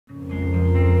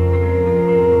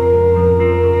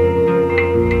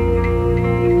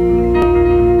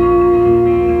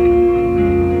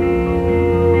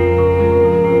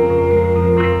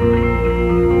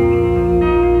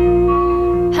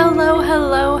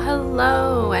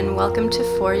and welcome to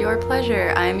For Your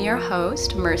Pleasure. I'm your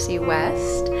host, Mercy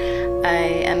West.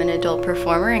 I am an adult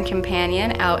performer and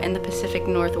companion out in the Pacific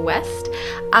Northwest.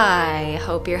 I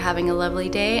hope you're having a lovely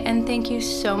day, and thank you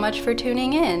so much for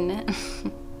tuning in.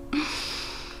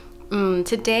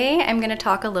 Today, I'm going to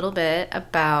talk a little bit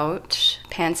about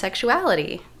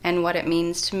pansexuality and what it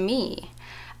means to me.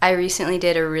 I recently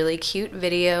did a really cute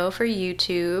video for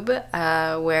YouTube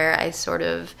where I sort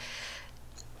of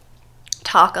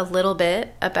talk a little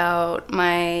bit about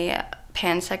my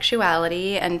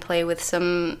pansexuality and play with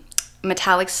some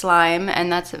metallic slime, and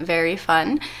that's very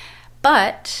fun.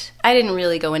 But I didn't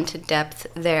really go into depth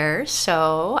there,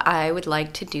 so I would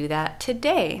like to do that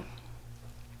today.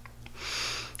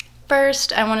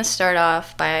 First, I want to start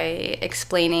off by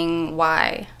explaining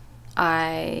why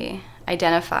I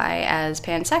identify as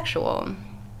pansexual.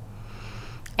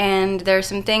 And there are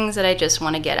some things that I just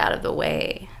want to get out of the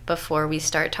way before we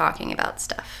start talking about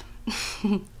stuff.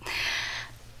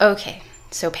 Okay,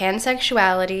 so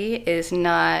pansexuality is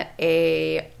not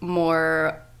a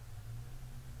more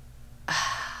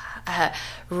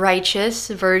righteous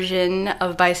version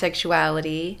of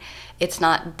bisexuality. It's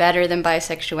not better than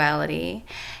bisexuality.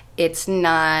 It's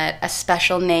not a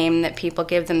special name that people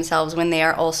give themselves when they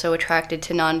are also attracted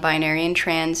to non-binary and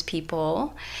trans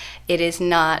people. It is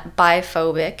not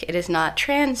biphobic. It is not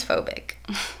transphobic.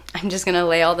 I'm just going to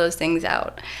lay all those things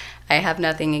out. I have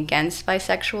nothing against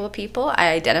bisexual people.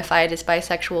 I identified as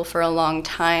bisexual for a long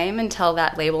time until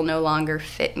that label no longer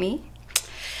fit me.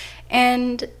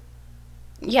 And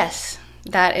yes,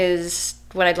 that is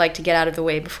what I'd like to get out of the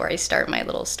way before I start my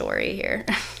little story here.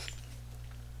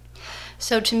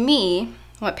 So to me,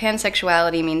 what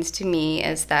pansexuality means to me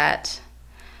is that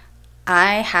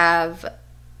I have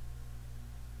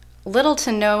little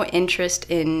to no interest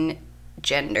in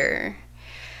gender.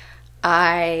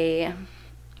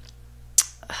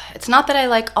 It's not that I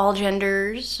like all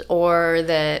genders or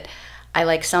that I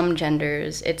like some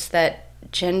genders. It's that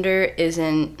gender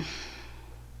isn't,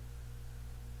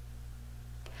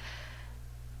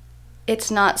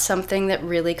 it's not something that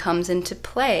really comes into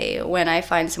play when I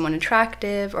find someone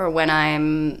attractive or when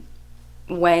I'm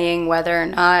weighing whether or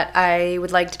not I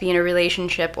would like to be in a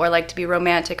relationship or like to be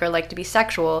romantic or like to be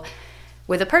sexual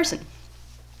with a person.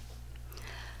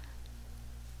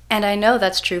 And I know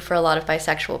that's true for a lot of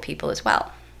bisexual people as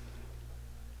well.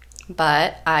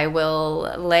 But I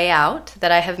will lay out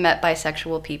that I have met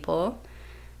bisexual people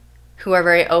who are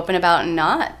very open about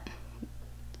not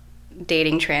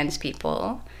dating trans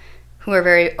people, who are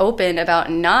very open about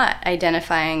not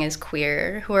identifying as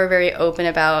queer, who are very open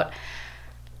about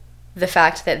the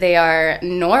fact that they are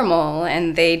normal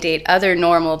and they date other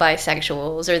normal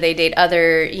bisexuals, or they date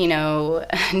other,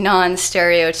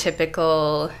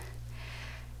 non-stereotypical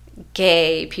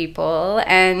gay people.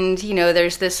 And,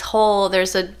 there's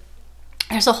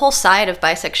a whole side of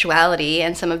bisexuality,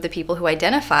 and some of the people who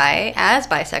identify as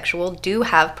bisexual do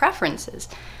have preferences.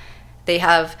 They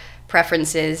have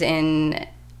preferences in,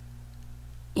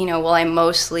 I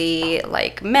mostly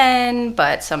like men,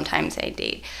 but sometimes I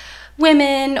date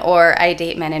women, or I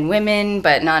date men and women,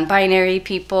 but non-binary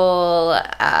people,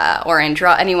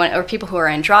 or people who are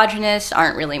androgynous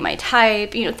aren't really my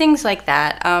type, things like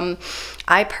that.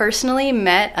 I personally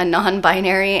met a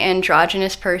non-binary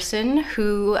androgynous person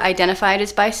who identified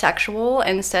as bisexual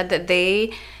and said that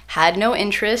they had no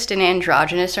interest in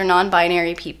androgynous or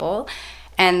non-binary people,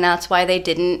 and that's why they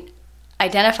didn't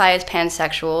identify as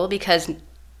pansexual, because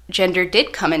gender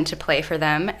did come into play for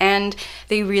them, and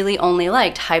they really only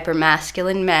liked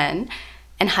hyper-masculine men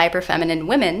and hyper-feminine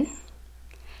women,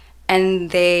 and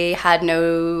they had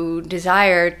no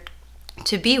desire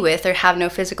to be with or have no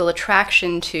physical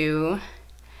attraction to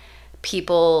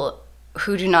people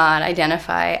who do not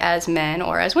identify as men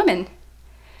or as women.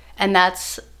 And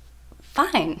that's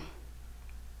fine.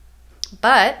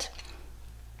 But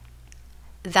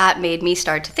that made me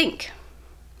start to think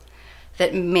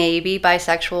that maybe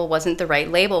bisexual wasn't the right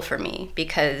label for me,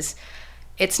 because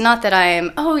it's not that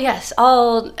I'm, oh yes,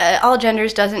 all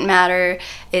genders doesn't matter.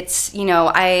 It's,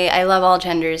 I love all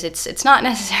genders. It's not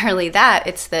necessarily that.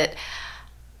 It's that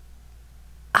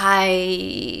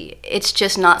it's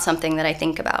just not something that I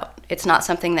think about. It's not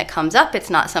something that comes up. It's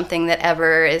not something that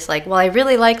ever is like, well, I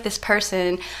really like this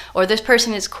person, or this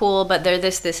person is cool, but they're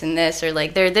this, this, and this, or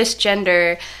like they're this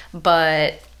gender,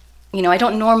 but I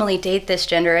don't normally date this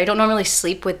gender. I don't normally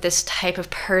sleep with this type of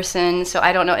person, so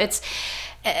I don't know.